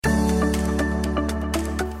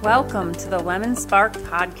Welcome to the Lemon Spark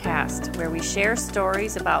Podcast, where we share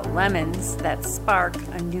stories about lemons that spark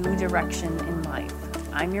a new direction in life.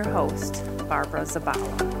 I'm your host, Barbara Zabala.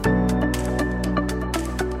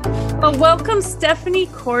 Well, welcome Stephanie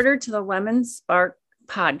Corder to the Lemon Spark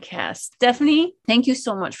Podcast. Stephanie, thank you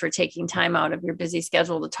so much for taking time out of your busy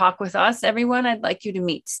schedule to talk with us. Everyone, I'd like you to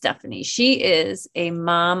meet Stephanie. She is a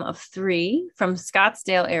mom of 3 from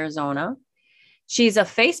Scottsdale, Arizona. She's a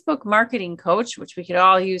Facebook marketing coach, which we could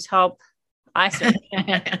all use help. I certainly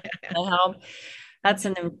can help. That's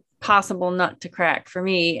an impossible nut to crack for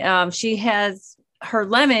me. She has her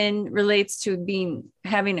lemon relates to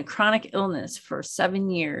having a chronic illness for 7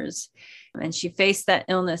 years. And she faced that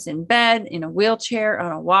illness in bed, in a wheelchair,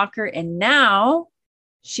 on a walker. And now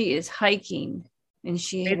she is hiking and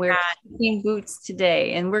she wears hiking boots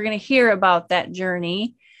today. And we're going to hear about that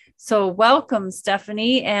journey. So welcome,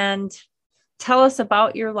 Stephanie. And tell us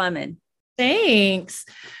about your lemon. Thanks.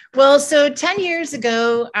 Well, so 10 years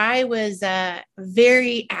ago, I was a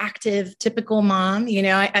very active, typical mom. In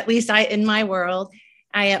my world,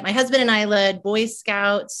 my husband and I led Boy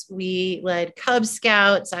Scouts. We led Cub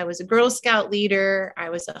Scouts. I was a Girl Scout leader.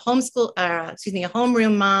 I was a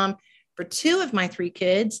homeroom mom for 2 of my 3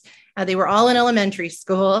 kids. They were all in elementary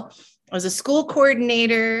school. I was a school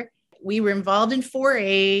coordinator. We were involved in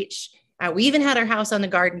 4-H. We even had our house on the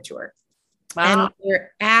garden tour. Wow. And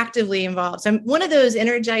we're actively involved. So I'm one of those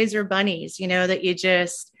Energizer bunnies, that you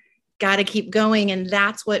just got to keep going. And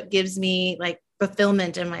that's what gives me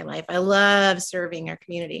fulfillment in my life. I love serving our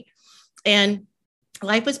community, and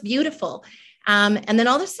life was beautiful. And then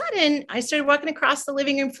all of a sudden I started walking across the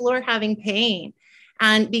living room floor having pain.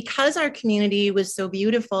 And because our community was so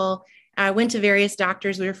beautiful, I went to various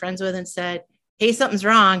doctors we were friends with and said, "Hey, something's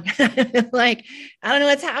wrong." I don't know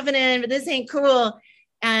what's happening, but this ain't cool.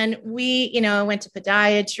 And we, went to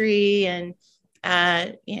podiatry and,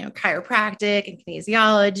 chiropractic and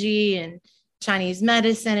kinesiology and Chinese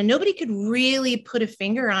medicine, and nobody could really put a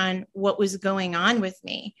finger on what was going on with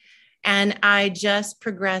me. And I just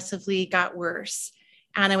progressively got worse.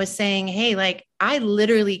 And I was saying, hey, I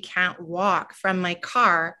literally can't walk from my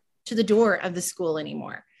car to the door of the school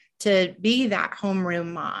anymore to be that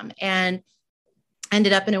homeroom mom, and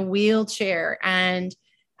ended up in a wheelchair. And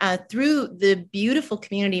through the beautiful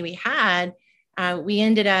community we had, we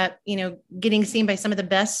ended up, getting seen by some of the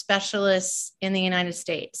best specialists in the United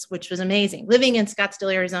States, which was amazing. Living in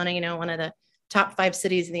Scottsdale, Arizona, one of the top 5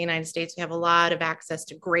 cities in the United States, we have a lot of access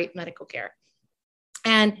to great medical care.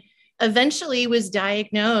 And eventually was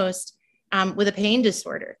diagnosed with a pain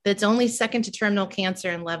disorder that's only second to terminal cancer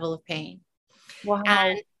in level of pain. Wow.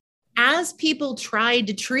 And as people tried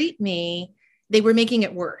to treat me, they were making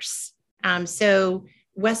it worse. So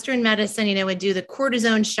Western medicine, would do the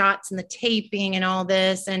cortisone shots and the taping and all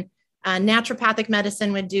this. And naturopathic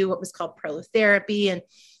medicine would do what was called prolotherapy.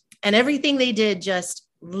 And everything they did just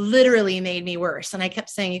literally made me worse. And I kept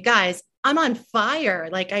saying, you guys, I'm on fire.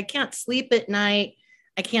 I can't sleep at night.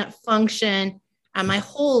 I can't function. My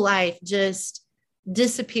whole life just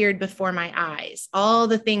disappeared before my eyes. All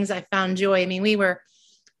the things I found joy. We were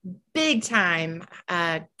big time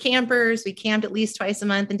campers. We camped at least twice a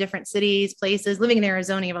month in different cities, places. Living in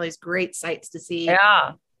Arizona, you have all these great sights to see.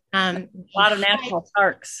 Yeah. A lot of national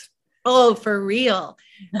parks. Oh, for real.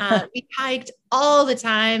 We hiked all the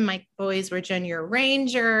time. My boys were junior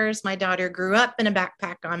rangers. My daughter grew up in a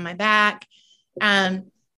backpack on my back. And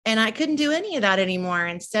I couldn't do any of that anymore.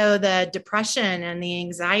 And so the depression and the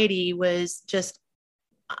anxiety was just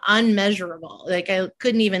unmeasurable. I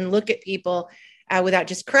couldn't even look at people without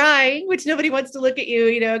just crying, which nobody wants to look at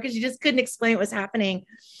you, because you just couldn't explain what was happening.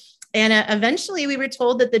 And eventually we were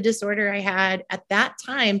told that the disorder I had at that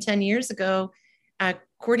time, 10 years ago,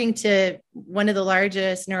 according to one of the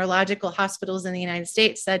largest neurological hospitals in the United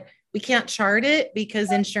States, said, we can't chart it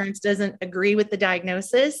because insurance doesn't agree with the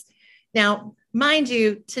diagnosis. Now, mind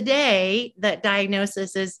you, today that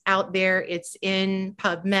diagnosis is out there. It's in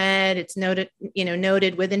PubMed. It's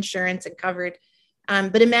noted with insurance and covered.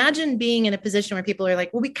 But imagine being in a position where people are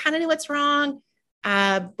like, well, we kind of know what's wrong,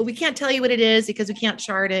 but we can't tell you what it is because we can't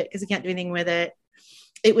chart it, because we can't do anything with it.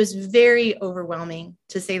 It was very overwhelming,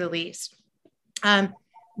 to say the least. But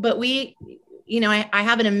I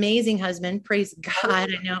have an amazing husband, praise God.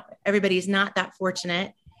 I know everybody's not that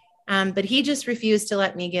fortunate, but he just refused to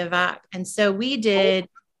let me give up. And so we did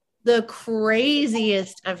the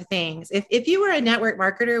craziest of things. If you were a network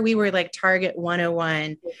marketer, we were like Target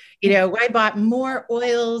 101. I bought more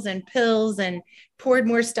oils and pills and poured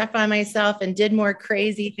more stuff on myself and did more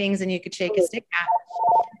crazy things than you could shake a stick at.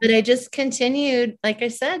 But I just continued, like I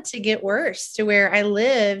said, to get worse, to where I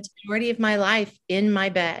lived the majority of my life in my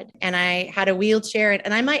bed, and I had a wheelchair,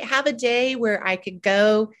 and I might have a day where I could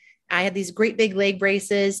go. I had these great big leg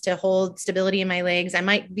braces to hold stability in my legs. I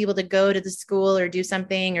might be able to go to the school or do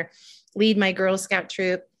something or lead my Girl Scout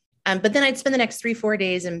troop. But then I'd spend the next 3-4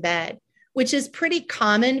 days in bed, which is pretty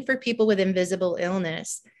common for people with invisible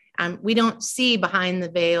illness. We don't see behind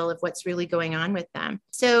the veil of what's really going on with them.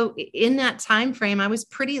 So in that time frame, I was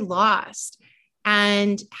pretty lost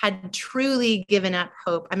and had truly given up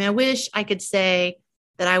hope. I mean, I wish I could say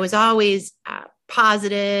that I was always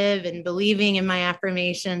positive and believing in my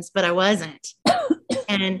affirmations, but I wasn't.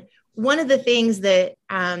 And one of the things that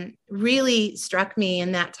really struck me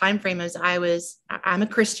in that time frame is I'm a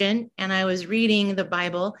Christian, and I was reading the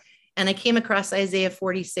Bible, and I came across Isaiah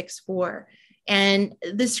 46:4. And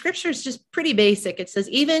the scripture is just pretty basic. It says,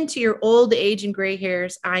 even to your old age and gray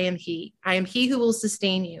hairs, I am he. I am he who will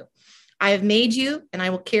sustain you. I have made you, and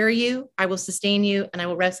I will carry you. I will sustain you, and I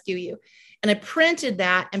will rescue you. And I printed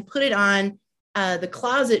that and put it on the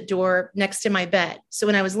closet door next to my bed. So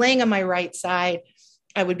when I was laying on my right side,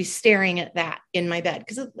 I would be staring at that in my bed,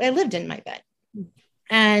 because I lived in my bed.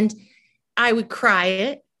 And I would cry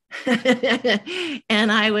it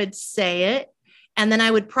and I would say it. And then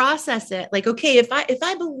I would process it like, okay, if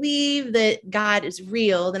I believe that God is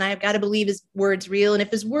real, then I've got to believe his word's real. And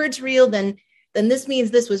if his word's real, then this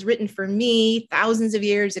means this was written for me thousands of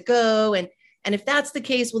years ago. And if that's the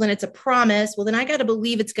case, well, then it's a promise. Well, then I got to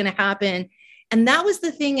believe it's going to happen. And that was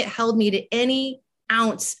the thing that held me to any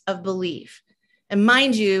ounce of belief. And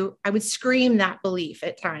mind you, I would scream that belief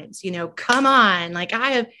at times, come on, like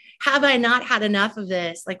have I not had enough of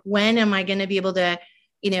this? Like, when am I going to be able to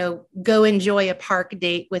go enjoy a park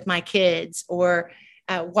date with my kids, or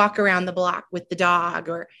walk around the block with the dog,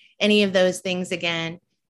 or any of those things again.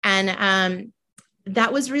 And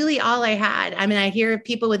that was really all I had. I mean, I hear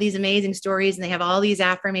people with these amazing stories and they have all these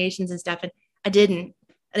affirmations and stuff. And I didn't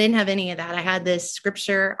have any of that. I had this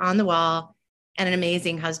scripture on the wall and an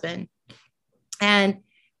amazing husband. And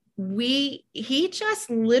he just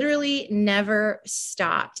literally never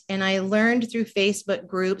stopped. And I learned through Facebook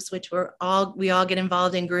groups, which we all get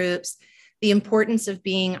involved in groups, the importance of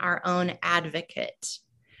being our own advocate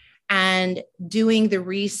and doing the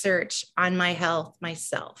research on my health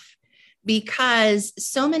myself, because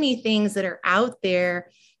so many things that are out there,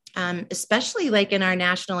 especially like in our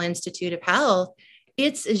National Institute of Health,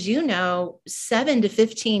 it's, as you know, 7 to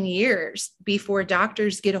 15 years before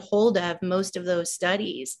doctors get a hold of most of those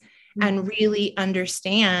studies and really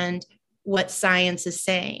understand what science is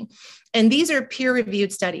saying. And these are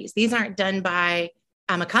peer-reviewed studies. These aren't done by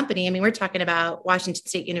a company. I mean, we're talking about Washington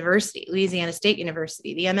State University, Louisiana State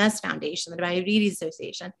University, the MS Foundation, the Diabetes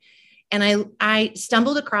Association. And I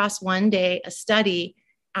stumbled across one day a study,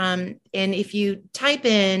 and if you type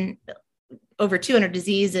in over 200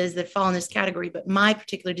 diseases that fall in this category, but my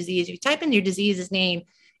particular disease, if you type in your disease's name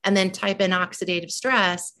and then type in oxidative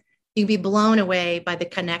stress, you'd be blown away by the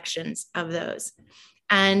connections of those.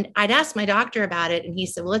 And I'd asked my doctor about it, and he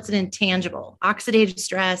said, well, it's an intangible. Oxidative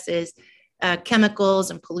stress is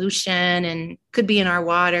chemicals and pollution, and could be in our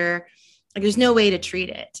water. Like, there's no way to treat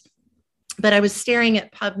it. But I was staring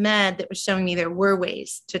at PubMed that was showing me there were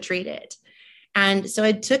ways to treat it. And so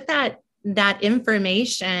I took that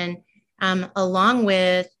information along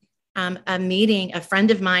with a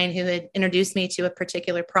friend of mine who had introduced me to a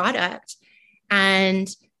particular product, and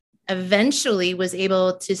eventually was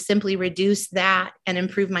able to simply reduce that and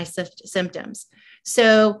improve my symptoms.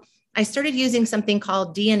 So I started using something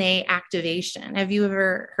called DNA activation. Have you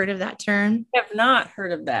ever heard of that term? I have not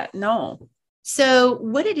heard of that. No. So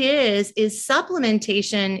what it is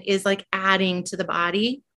supplementation is like adding to the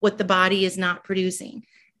body what the body is not producing.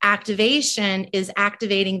 Activation is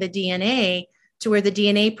activating the DNA to where the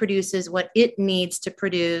DNA produces what it needs to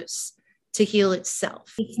produce to heal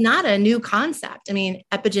itself. It's not a new concept. I mean,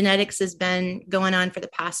 epigenetics has been going on for the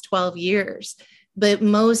past 12 years, but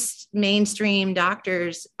most mainstream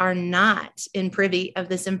doctors are not in privy of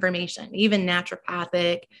this information, even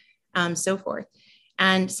naturopathic, so forth.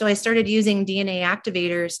 And so I started using DNA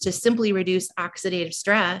activators to simply reduce oxidative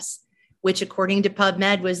stress, which according to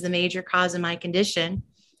PubMed was the major cause of my condition.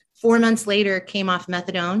 4 months later, came off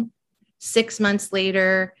methadone. 6 months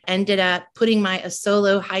later, ended up putting my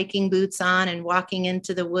Asolo hiking boots on and walking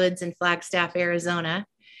into the woods in Flagstaff, Arizona.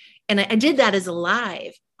 And I did that as a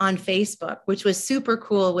live on Facebook, which was super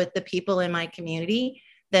cool with the people in my community.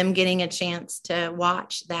 them getting a chance to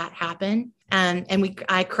watch that happen.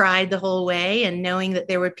 I cried the whole way, and knowing that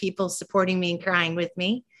there were people supporting me and crying with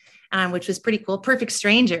me, which was pretty cool. Perfect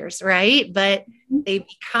strangers, right? But they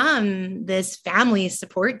become this family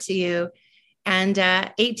support to you. And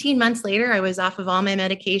 18 months later, I was off of all my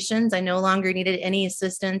medications. I no longer needed any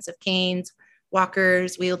assistance of canes,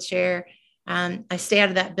 walkers, wheelchair. I stay out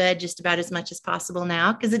of that bed just about as much as possible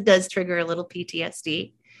now, because it does trigger a little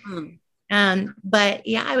PTSD. But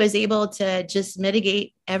yeah, I was able to just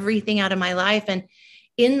mitigate everything out of my life. And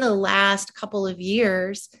in the last couple of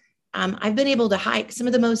years, I've been able to hike some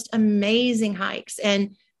of the most amazing hikes.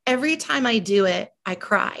 And every time I do it, I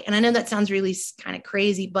cry. And I know that sounds really kind of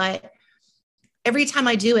crazy, but every time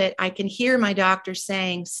I do it, I can hear my doctor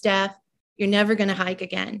saying, Steph, you're never going to hike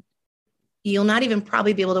again. You'll not even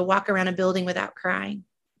probably be able to walk around a building without crying.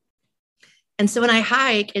 And so when I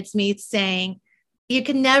hike, it's me saying, you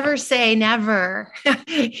can never say never.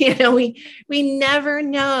 We never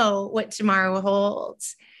know what tomorrow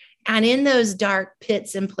holds. And in those dark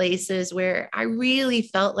pits and places where I really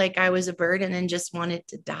felt like I was a burden and just wanted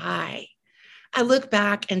to die, I look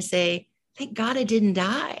back and say, thank God I didn't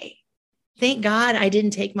die. Thank God I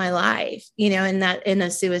didn't take my life, in a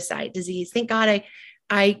suicide disease. Thank God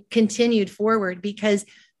I continued forward, because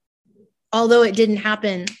although it didn't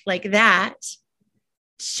happen like that,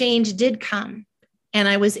 change did come. And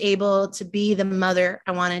I was able to be the mother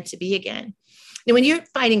I wanted to be again. And when you're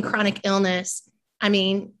fighting chronic illness, I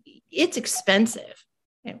mean, it's expensive.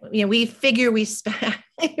 We figure we spend,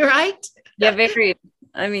 right? Yeah, very.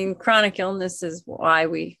 I mean, chronic illness is why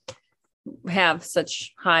we have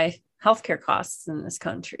such high healthcare costs in this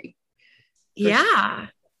country. Yeah.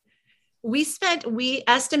 We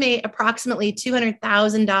estimate approximately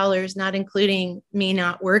 $200,000, not including me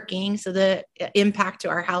not working. So the impact to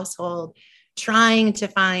our household, trying to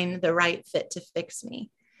find the right fit to fix me.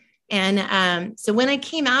 And so when I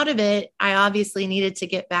came out of it, I obviously needed to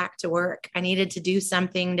get back to work. I needed to do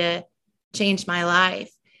something to change my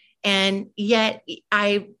life. And yet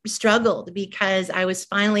I struggled, because I was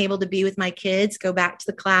finally able to be with my kids, go back to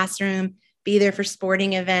the classroom, be there for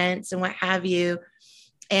sporting events and what have you.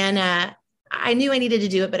 And I knew I needed to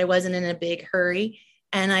do it, but I wasn't in a big hurry.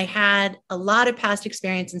 And I had a lot of past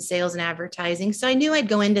experience in sales and advertising. So I knew I'd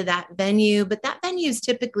go into that venue, but that venue is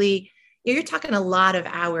typically, you're talking a lot of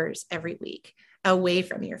hours every week away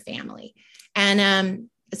from your family. And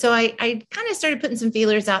so I kind of started putting some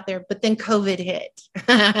feelers out there, but then COVID hit.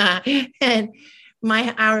 And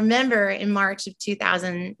I remember in March of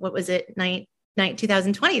 2000, what was it?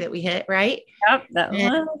 2020 that we hit, right? Yep, that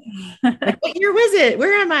was. What year was it?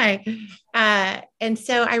 Where am I? And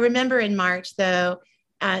so I remember in March, though,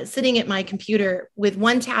 sitting at my computer with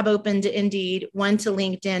one tab open to Indeed, one to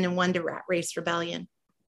LinkedIn, and one to Rat Race Rebellion.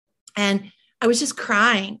 And I was just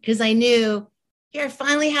crying, because I knew, here, I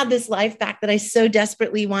finally had this life back that I so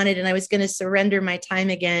desperately wanted. And I was going to surrender my time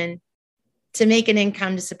again to make an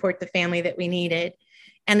income to support the family that we needed.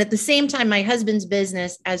 And at the same time, my husband's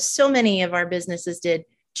business, as so many of our businesses did,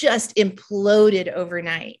 just imploded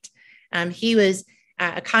overnight. He was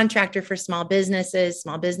a contractor for small businesses.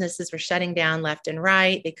 Small businesses were shutting down left and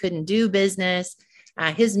right. They couldn't do business.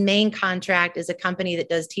 His main contract is a company that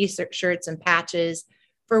does T-shirts and patches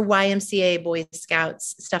for YMCA, Boy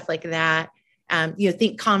Scouts, stuff like that.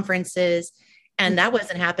 Think conferences. And that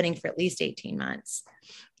wasn't happening for at least 18 months.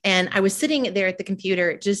 And I was sitting there at the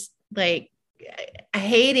computer, just like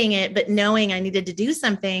hating it, but knowing I needed to do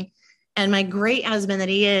something. And my great husband that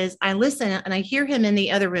he is, I listen and I hear him in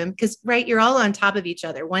the other room, because, right, you're all on top of each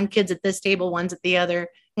other. One kid's at this table, one's at the other,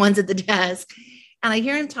 one's at the desk. And I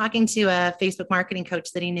hear him talking to a Facebook marketing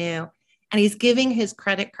coach that he knew, and he's giving his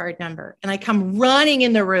credit card number. And I come running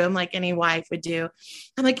in the room like any wife would do.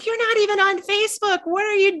 I'm like, you're not even on Facebook. What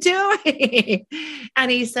are you doing?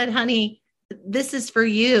 And he said, honey, this is for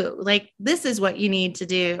you. Like, this is what you need to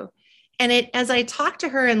do. And as I talked to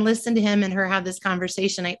her and listened to him and her have this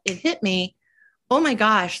conversation, it hit me, oh my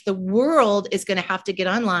gosh, the world is going to have to get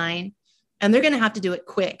online, and they're going to have to do it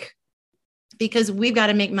quick, because we've got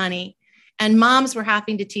to make money. And moms were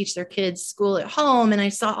having to teach their kids school at home. And I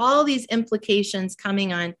saw all these implications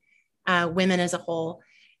coming on women as a whole.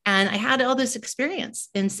 And I had all this experience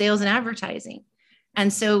in sales and advertising.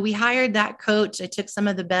 And so we hired that coach. I took some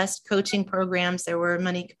of the best coaching programs there were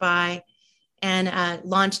money could buy, and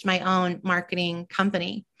launched my own marketing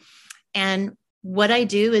company. And what I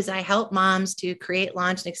do is I help moms to create,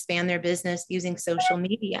 launch, and expand their business using social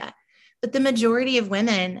media. But the majority of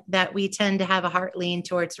women that we tend to have a heart lean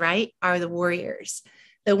towards, right, are the warriors,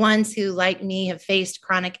 the ones who, like me, have faced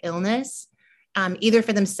chronic illness, either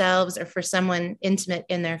for themselves or for someone intimate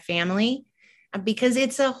in their family. because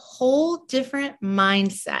it's a whole different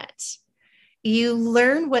mindset. You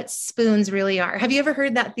learn what spoons really are. Have you ever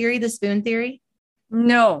heard that theory, the spoon theory?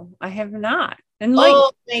 No, I have not.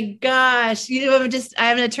 Oh my gosh. I'm going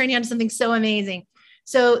to turn you on to something so amazing.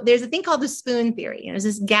 So there's a thing called the spoon theory. There's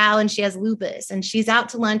this gal and she has lupus and she's out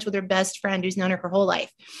to lunch with her best friend who's known her whole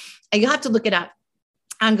life. And you'll have to look it up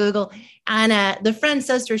on Google. And the friend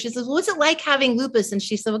says to her, she says, well, what's it like having lupus? And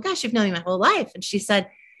she said, well, gosh, you've known me my whole life. And she said,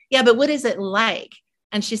 yeah, but what is it like?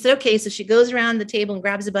 And she said, okay. So she goes around the table and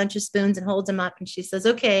grabs a bunch of spoons and holds them up. And she says,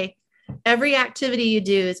 okay, every activity you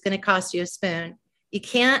do is going to cost you a spoon. You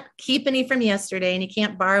can't keep any from yesterday and you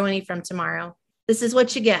can't borrow any from tomorrow. This is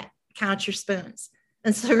what you get. Count your spoons.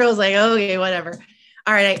 And so the girl's like, okay, whatever.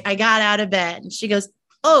 All right, I got out of bed. And she goes,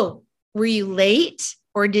 oh, were you late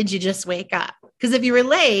or did you just wake up? Because if you were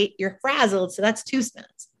late, you're frazzled. So that's 2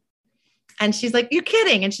 spoons. And she's like, you're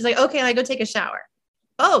kidding. And she's like, okay, I go take a shower.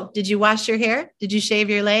 Oh, did you wash your hair? Did you shave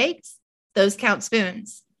your legs? Those count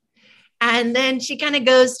spoons. And then she kind of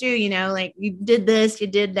goes through, like you did this, you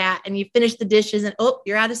did that, and you finish the dishes and, oh,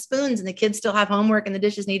 you're out of spoons and the kids still have homework and the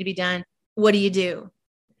dishes need to be done. What do?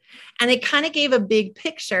 And it kind of gave a big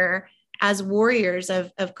picture as warriors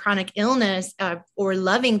of chronic illness or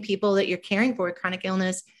loving people that you're caring for with chronic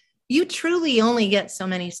illness. You truly only get so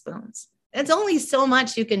many spoons. It's only so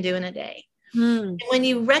much you can do in a day. And when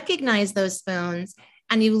you recognize those spoons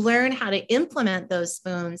and you learn how to implement those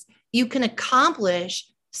spoons, you can accomplish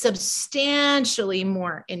substantially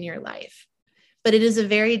more in your life. But it is a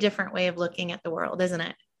very different way of looking at the world, isn't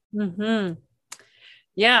it? Mm-hmm.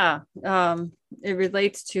 Yeah. It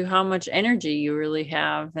relates to how much energy you really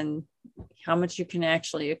have and how much you can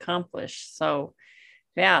actually accomplish. So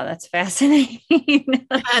yeah, that's fascinating.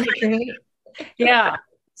 Yeah.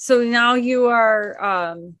 So now you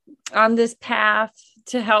are on this path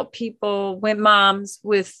to help people with moms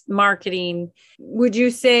with marketing. Would you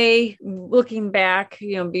say, looking back,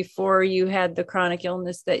 before you had the chronic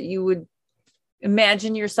illness, that you would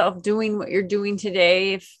imagine yourself doing what you're doing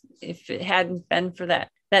today if it hadn't been for that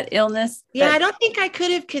illness? Yeah, I don't think I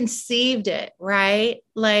could have conceived it, right?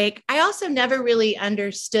 Like, I also never really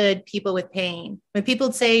understood people with pain. When people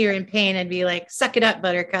would say you're in pain, I'd be like, suck it up,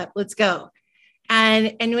 buttercup, let's go.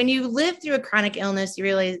 And when you live through a chronic illness, you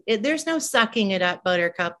realize there's no sucking it up,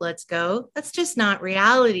 buttercup, let's go. That's just not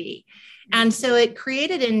reality. And so it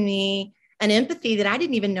created in me an empathy that I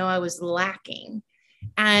didn't even know I was lacking.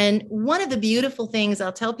 And one of the beautiful things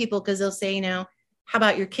I'll tell people, because they'll say, how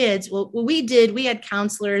about your kids? Well, we had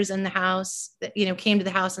counselors in the house that, came to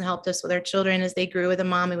the house and helped us with our children as they grew with a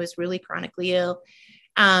mom who was really chronically ill.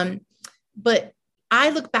 But I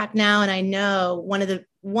look back now and I know one of the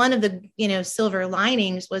silver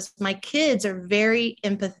linings was my kids are very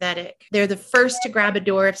empathetic. They're the first to grab a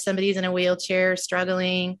door if somebody's in a wheelchair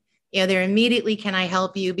struggling. They're immediately, can I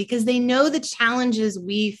help you? Because they know the challenges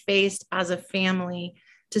we faced as a family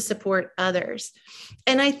to support others.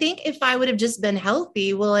 And I think if I would have just been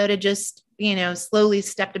healthy, well, I would have just, slowly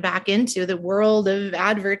stepped back into the world of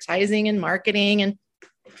advertising and marketing and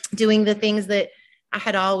doing the things that I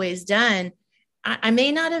had always done. I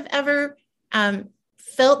may not have ever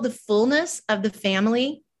felt the fullness of the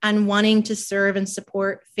family and wanting to serve and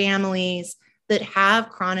support families that have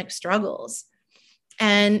chronic struggles.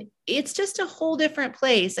 And it's just a whole different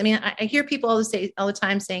place. I mean, I hear people all the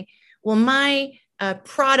time saying, well, my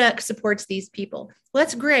product supports these people. Well,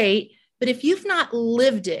 that's great. But if you've not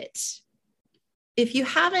lived it, if you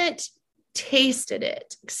haven't tasted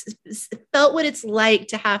it, felt what it's like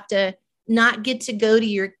to have to not get to go to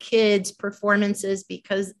your kids' performances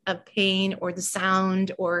because of pain or the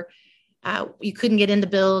sound, or you couldn't get in the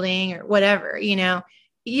building or whatever,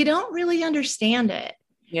 you don't really understand it.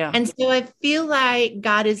 Yeah. And so I feel like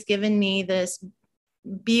God has given me this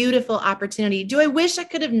beautiful opportunity. Do I wish I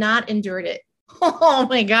could have not endured it? Oh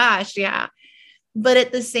my gosh. Yeah. But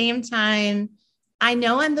at the same time, I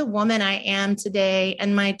know I'm the woman I am today,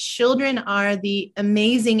 and my children are the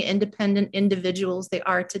amazing independent individuals they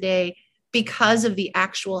are today because of the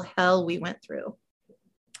actual hell we went through.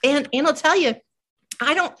 And I'll tell you,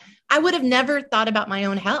 I would have never thought about my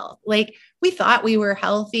own health. Like, we thought we were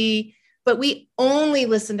healthy, but we only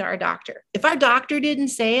listened to our doctor. If our doctor didn't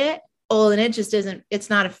say it, then it just isn't, it's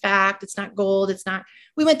not a fact. It's not gold.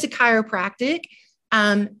 We went to chiropractic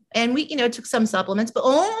and we, took some supplements, but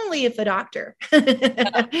only if a doctor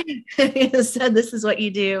said, this is what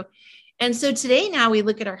you do. And so today, now we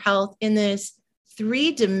look at our health in this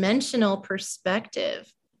 3-dimensional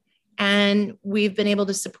perspective. And we've been able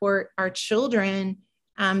to support our children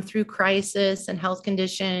through crisis and health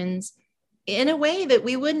conditions in a way that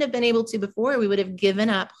we wouldn't have been able to before. We would have given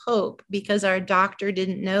up hope because our doctor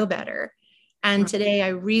didn't know better. And today I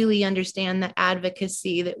really understand the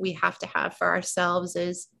advocacy that we have to have for ourselves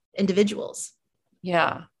as individuals.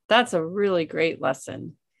 Yeah, that's a really great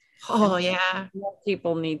lesson. Oh, yeah.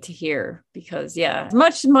 People need to hear, because as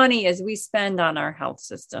much money as we spend on our health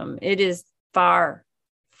system, it is far,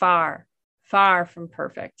 far, far from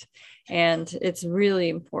perfect. And it's really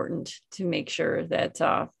important to make sure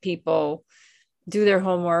that people do their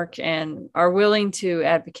homework and are willing to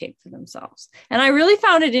advocate for themselves. And I really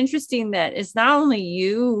found it interesting that it's not only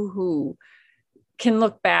you who can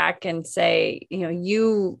look back and say,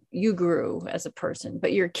 you grew as a person,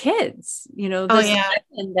 but your kids, this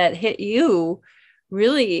lesson that hit you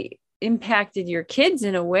really impacted your kids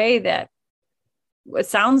in a way that it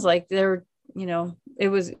sounds like they're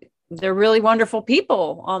really wonderful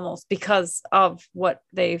people almost because of what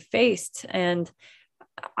they faced. And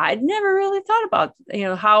I'd never really thought about,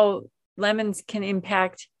 how lemons can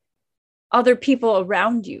impact other people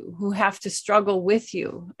around you who have to struggle with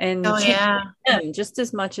you and change them just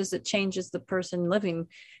as much as it changes the person living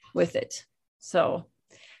with it. So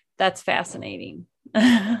that's fascinating.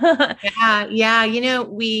 Yeah.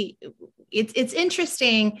 It's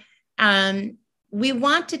interesting. We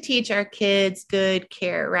want to teach our kids good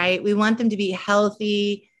care, right? We want them to be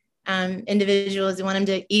healthy individuals. We want them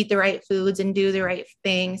to eat the right foods and do the right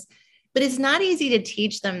things, but it's not easy to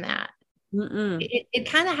teach them that. It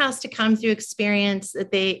kind of has to come through experience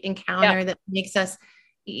that they encounter that makes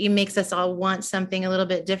us all want something a little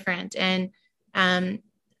bit different. And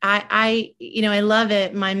I love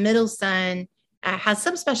it. My middle son has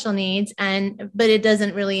some special needs, but it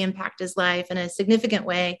doesn't really impact his life in a significant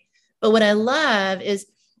way. But what I love is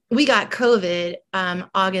we got COVID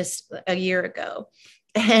August a year ago,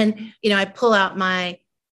 and I pull out my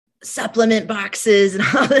supplement boxes and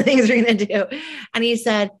all the things we're going to do, and he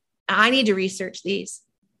said, I need to research these.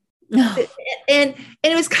 And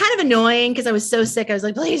it was kind of annoying because I was so sick. I was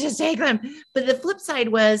like, please just take them. But the flip side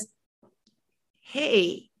was,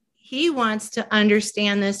 hey, he wants to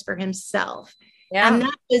understand this for himself. Yeah. And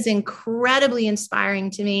that was incredibly inspiring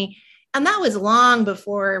to me. And that was long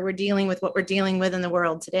before we're dealing with what we're dealing with in the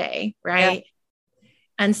world today. Right. Yeah.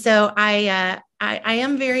 And so I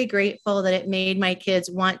am very grateful that it made my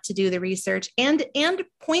kids want to do the research and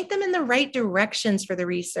point them in the right directions for the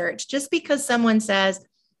research. Just because someone says,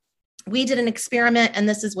 we did an experiment and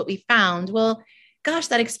this is what we found. Well, gosh,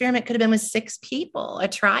 that experiment could have been with 6 people, a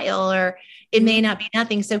trial, or it may not be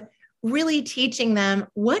nothing. So really teaching them,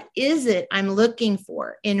 what is it I'm looking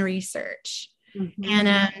for in research? Mm-hmm.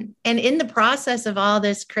 And in the process of all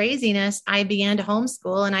this craziness, I began to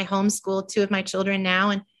homeschool, and I homeschool 2 of my children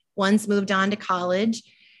now, and one's moved on to college.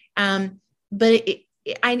 But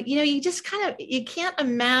you just you can't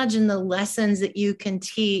imagine the lessons that you can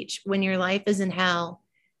teach when your life is in hell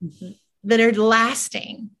that are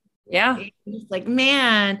lasting. Yeah. It's like,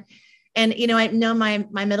 man. And, I know my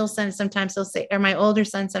middle son sometimes he'll say, or my older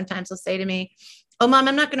son sometimes he'll say to me, oh, Mom,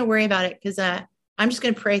 I'm not going to worry about it because I'm just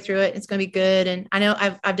going to pray through it. It's going to be good. And I know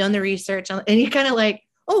I've done the research. And you're kind of like,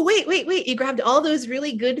 oh, wait. You grabbed all those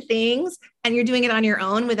really good things and you're doing it on your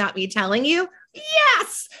own without me telling you.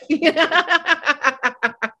 Yes. Yes.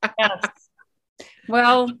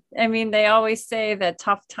 Well, I mean, they always say that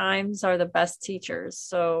tough times are the best teachers.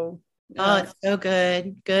 So, it's so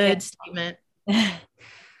good. Good statement.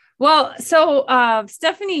 Well, so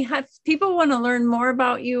Stephanie, if people want to learn more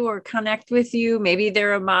about you or connect with you, maybe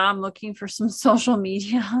they're a mom looking for some social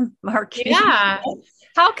media marketing. Yeah.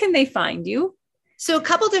 How can they find you? So a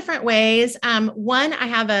couple different ways. One, I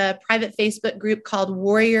have a private Facebook group called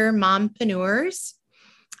Warrior Mompreneurs.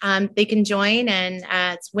 They can join, and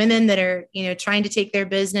it's women that are, trying to take their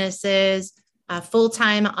businesses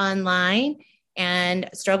full-time online and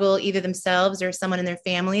struggle either themselves or someone in their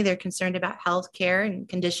family. They're concerned about healthcare and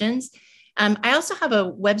conditions. I also have a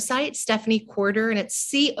website, Stephanie Corder, and it's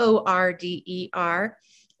corder.biz,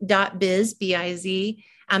 B-I-Z.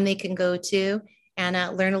 They can go to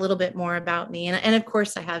and learn a little bit more about me. And of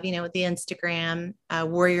course I have, the Instagram,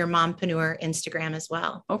 Warrior Mompreneur Instagram as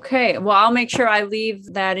well. Okay. Well, I'll make sure I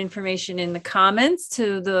leave that information in the comments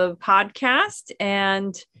to the podcast.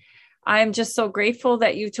 And I'm just so grateful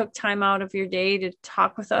that you took time out of your day to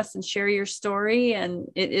talk with us and share your story. And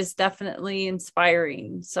it is definitely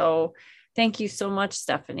inspiring. So thank you so much,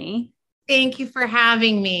 Stephanie. Thank you for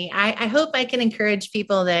having me. I hope I can encourage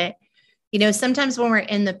people that, sometimes when we're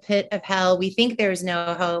in the pit of hell, we think there's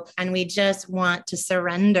no hope and we just want to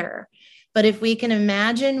surrender. But if we can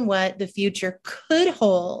imagine what the future could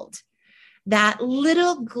hold, that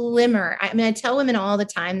little glimmer, I tell women all the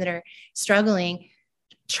time that are struggling,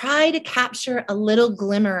 try to capture a little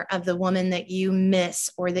glimmer of the woman that you miss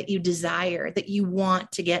or that you desire, that you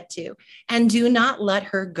want to get to, and do not let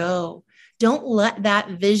her go. Don't let that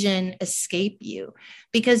vision escape you,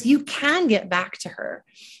 because you can get back to her.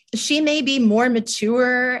 She may be more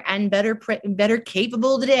mature and better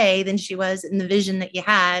capable today than she was in the vision that you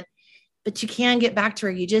had, but you can get back to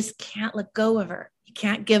her. You just can't let go of her. You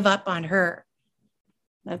can't give up on her.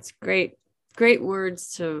 That's great. Great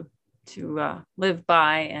words to live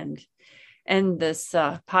by and end this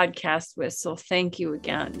podcast with. So thank you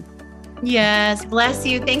again. Yes. Bless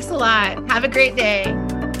you. Thanks a lot. Have a great day.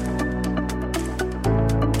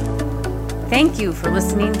 Thank you for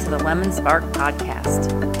listening to the Lemon Spark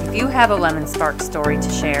podcast. If you have a Lemon Spark story to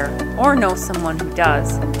share or know someone who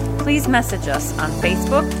does, please message us on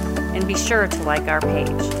Facebook and be sure to like our page.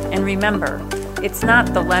 And remember, it's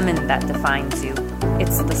not the lemon that defines you,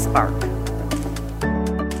 it's the spark.